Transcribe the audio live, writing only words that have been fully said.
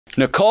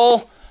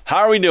Nicole, how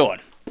are we doing?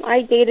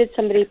 I dated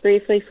somebody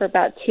briefly for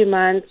about 2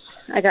 months.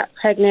 I got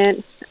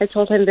pregnant. I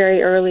told him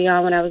very early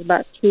on when I was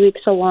about 2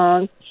 weeks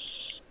along.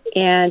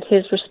 And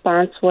his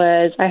response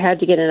was, I had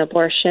to get an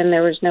abortion.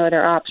 There was no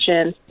other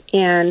option.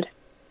 And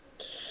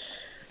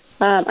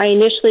I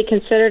initially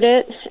considered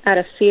it out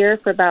of fear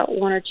for about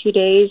 1 or 2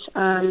 days.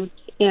 And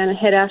I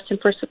had asked him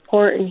for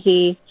support, and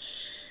he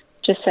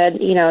just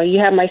said, you know, you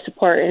have my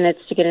support, and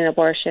it's to get an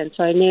abortion.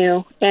 So I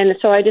knew. And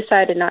so I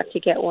decided not to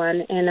get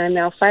one. And I'm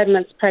now 5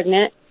 months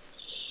pregnant.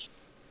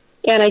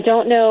 And I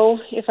don't know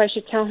if I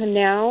should tell him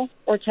now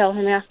or tell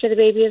him after the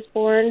baby is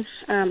born.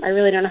 I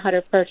really don't know how to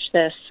approach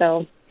this.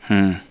 So.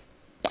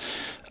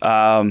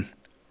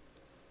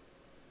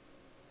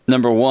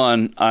 Number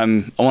one, I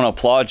want to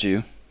applaud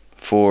you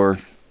for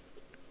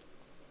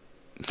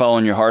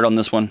following your heart on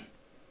this one.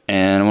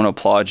 And I want to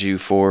applaud you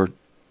for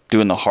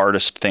doing the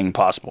hardest thing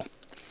possible.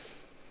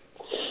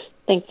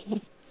 Thank you.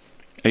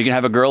 Are you going to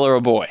have a girl or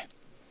a boy?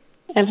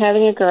 I'm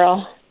having a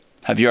girl.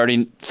 Have you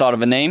already thought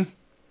of a name?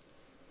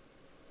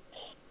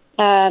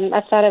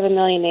 I've thought of a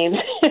million names.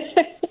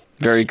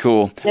 Very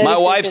cool. My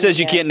wife says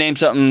you can't name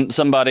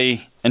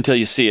somebody until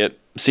you see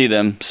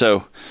them.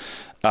 So,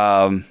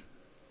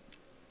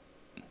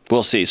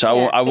 we'll see. So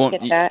yeah, I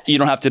won't. You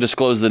don't have to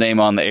disclose the name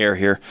on the air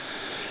here.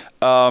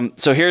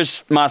 So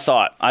here's my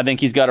thought. I think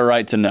he's got a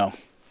right to know.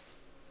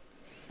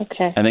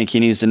 Okay. I think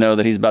he needs to know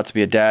that he's about to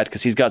be a dad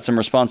because he's got some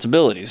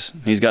responsibilities.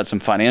 He's got some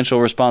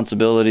financial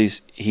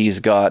responsibilities. He's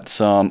got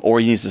some, or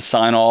he needs to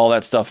sign all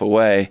that stuff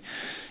away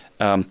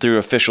through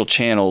official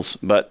channels.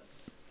 But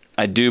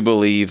I do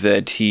believe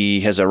that he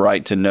has a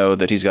right to know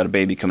that he's got a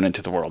baby coming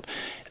into the world.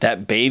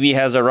 That baby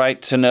has a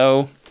right to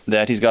know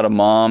that he's got a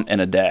mom and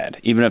a dad.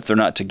 Even if they're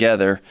not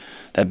together,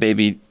 that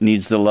baby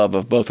needs the love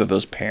of both of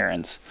those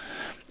parents.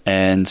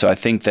 And so I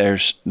think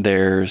it's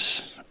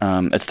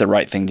the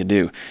right thing to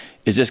do.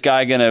 Is this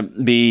guy going to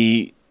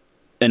be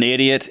an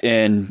idiot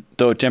and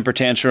throw a temper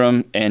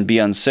tantrum and be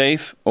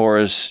unsafe, or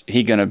is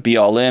he going to be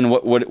all in?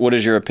 What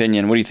is your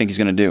opinion? What do you think he's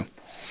going to do?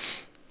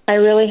 I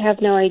really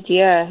have no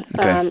idea.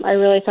 Okay. I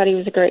really thought he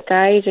was a great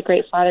guy. He's a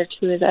great father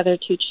to his other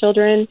 2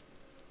 children,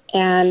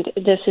 and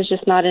this is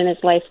just not in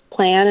his life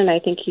plan, and I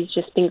think he's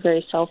just being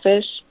very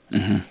selfish.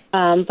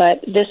 Mm-hmm.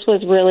 But this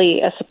was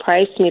really a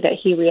surprise to me that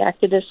he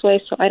reacted this way,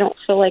 so I don't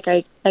feel like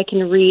I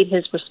can read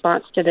his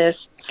response to this.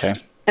 Okay.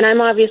 And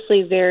I'm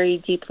obviously very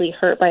deeply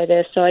hurt by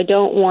this, so I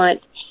don't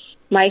want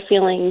my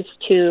feelings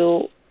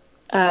to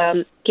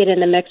get in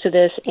the mix of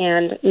this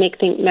and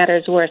make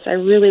matters worse. I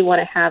really want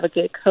to have a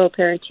good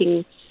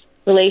co-parenting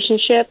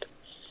relationship.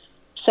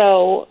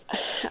 So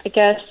I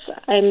guess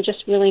I'm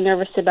just really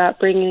nervous about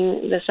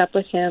bringing this up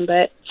with him.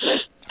 But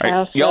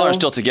y'all are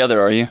still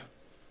together, are you?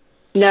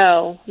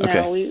 No.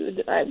 Okay.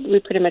 We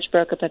pretty much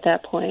broke up at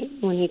that point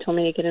when he told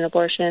me to get an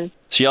abortion.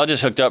 So y'all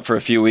just hooked up for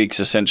a few weeks,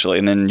 essentially,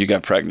 and then you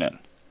got pregnant.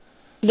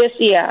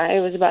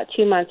 It was about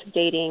 2 months of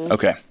dating.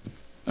 Okay.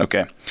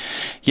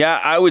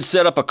 Yeah, I would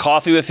set up a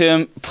coffee with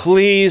him,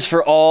 please,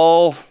 for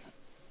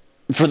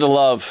the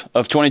love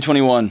of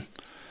 2021.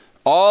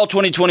 All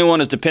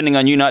 2021 is depending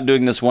on you not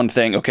doing this one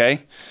thing,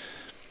 okay?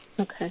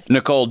 Okay.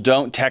 Nicole,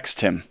 don't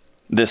text him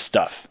this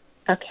stuff.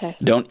 Okay.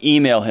 Don't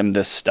email him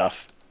this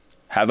stuff.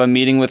 Have a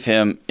meeting with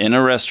him in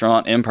a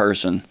restaurant in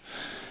person,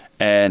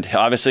 and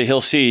obviously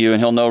he'll see you and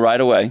he'll know right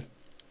away,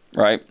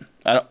 right?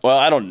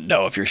 I don't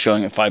know if you're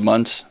showing at 5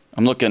 months.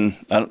 I'm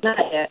looking. Not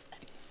yet.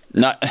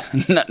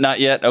 Not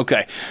yet?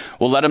 Okay.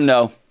 Well, let him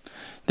know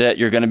that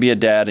you're going to be a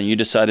dad and you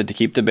decided to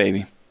keep the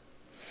baby.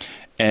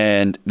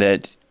 And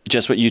that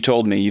just what you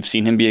told me, you've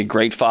seen him be a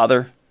great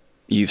father.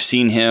 You've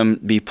seen him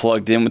be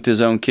plugged in with his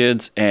own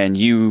kids, and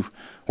you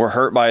were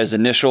hurt by his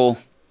initial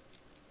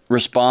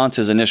response,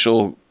 his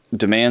initial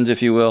demands,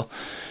 if you will.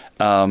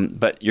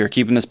 But you're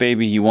keeping this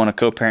baby. You want to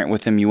co-parent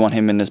with him. You want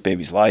him in this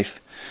baby's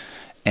life.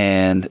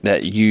 And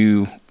that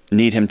you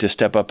need him to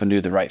step up and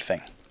do the right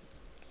thing.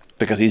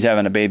 Because he's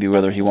having a baby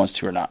whether he wants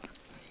to or not.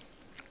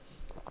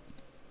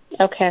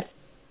 Okay.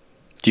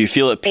 Do you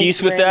feel at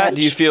peace with that?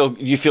 Do you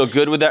feel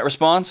good with that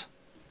response?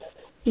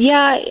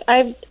 Yeah,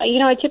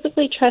 I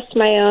typically trust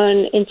my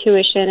own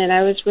intuition, and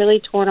I was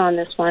really torn on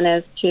this one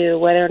as to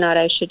whether or not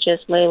I should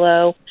just lay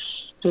low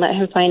and let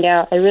him find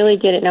out. I really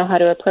didn't know how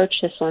to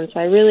approach this one, so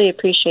I really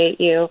appreciate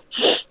you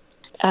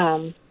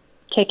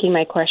taking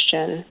my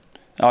question.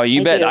 Oh,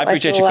 you bet. I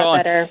appreciate you calling.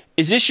 Better.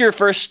 Is this your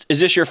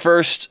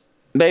first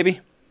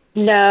baby?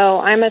 No,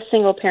 I'm a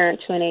single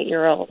parent to an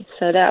 8-year-old.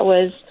 So that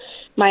was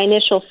my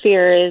initial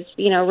fear is,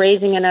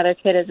 raising another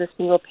kid as a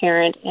single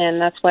parent.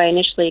 And that's why I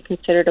initially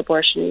considered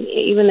abortion,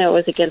 even though it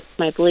was against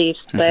my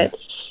beliefs. Mm-hmm. But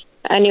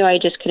I knew I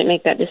just couldn't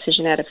make that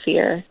decision out of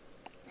fear.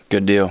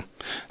 Good deal.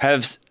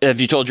 Have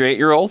you told your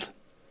 8-year-old?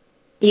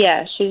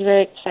 Yeah, she's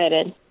very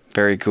excited.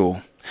 Very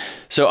cool.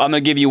 So I'm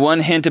going to give you one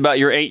hint about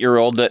your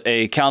 8-year-old that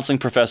a counseling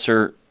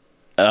professor,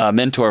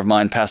 mentor of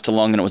mine, passed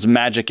along, and it was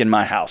magic in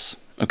my house.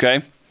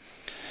 Okay?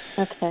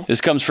 Okay.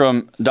 This comes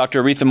from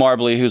Dr. Aretha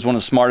Marbley, who's one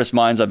of the smartest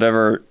minds I've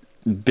ever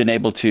been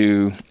able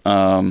to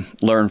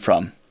learn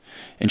from.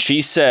 And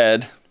she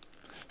said,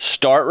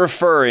 start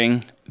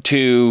referring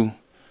to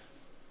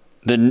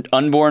the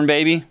unborn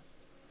baby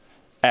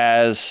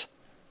as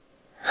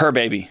her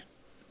baby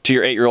to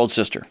your 8-year-old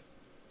sister.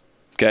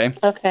 Okay?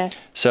 Okay.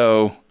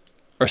 So,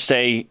 or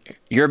say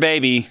your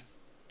baby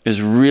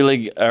is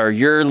really, or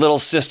your little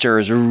sister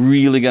is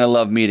really going to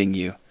love meeting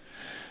you.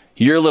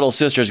 Your little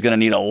sister is going to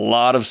need a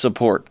lot of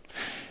support.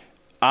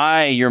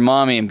 I, your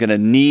mommy, am going to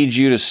need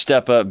you to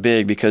step up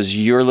big because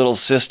your little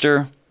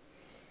sister,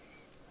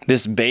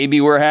 this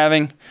baby we're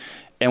having,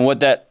 and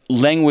what that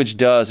language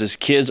does is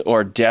kids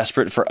are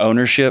desperate for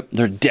ownership.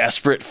 They're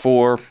desperate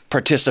for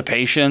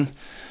participation.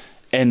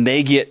 And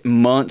they get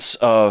months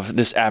of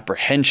this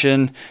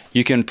apprehension.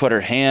 You can put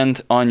her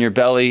hand on your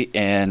belly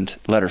and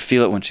let her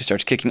feel it when she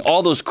starts kicking.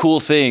 All those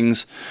cool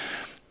things.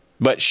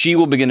 But she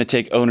will begin to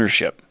take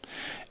ownership.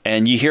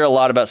 And you hear a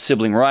lot about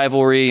sibling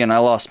rivalry. And I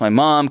lost my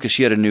mom because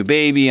she had a new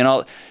baby and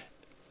all.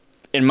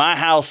 In my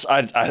house,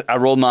 I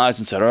rolled my eyes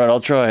and said, all right, I'll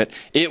try it.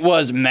 It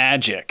was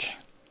magic.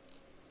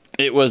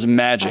 It was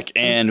magic.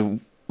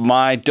 And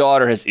my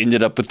daughter has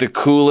ended up with the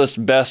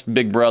coolest, best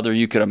big brother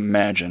you could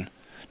imagine.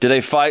 Do they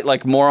fight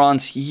like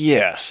morons?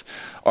 Yes.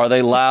 Are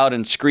they loud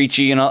and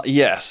screechy and all?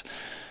 Yes.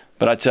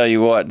 But I tell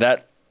you what,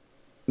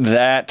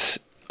 that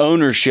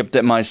ownership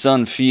that my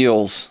son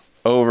feels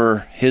over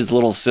his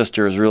little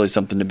sister is really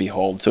something to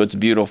behold. So it's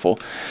beautiful.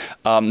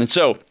 And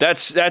so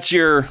that's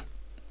your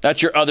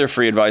other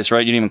free advice, right?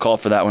 You didn't even call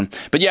for that one.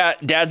 But yeah,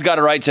 dad's got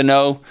a right to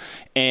know,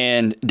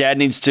 and dad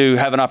needs to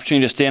have an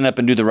opportunity to stand up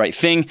and do the right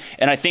thing.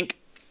 And I think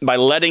by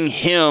letting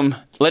him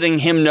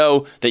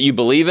know that you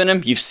believe in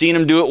him, you've seen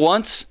him do it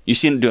once, you've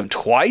seen him do it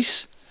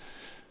twice,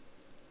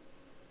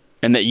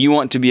 and that you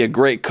want to be a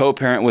great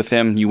co-parent with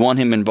him, you want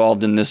him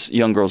involved in this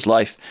young girl's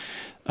life,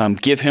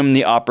 give him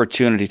the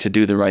opportunity to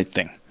do the right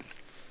thing.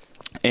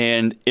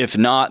 And if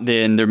not,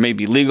 then there may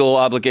be legal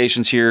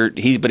obligations here,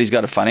 but he's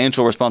got a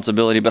financial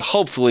responsibility, but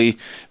hopefully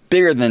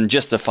bigger than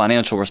just the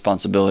financial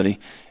responsibility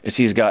is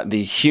he's got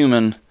the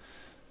human,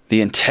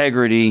 the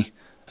integrity,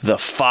 the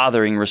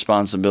fathering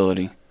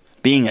responsibility,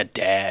 being a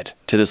dad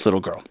to this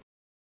little girl.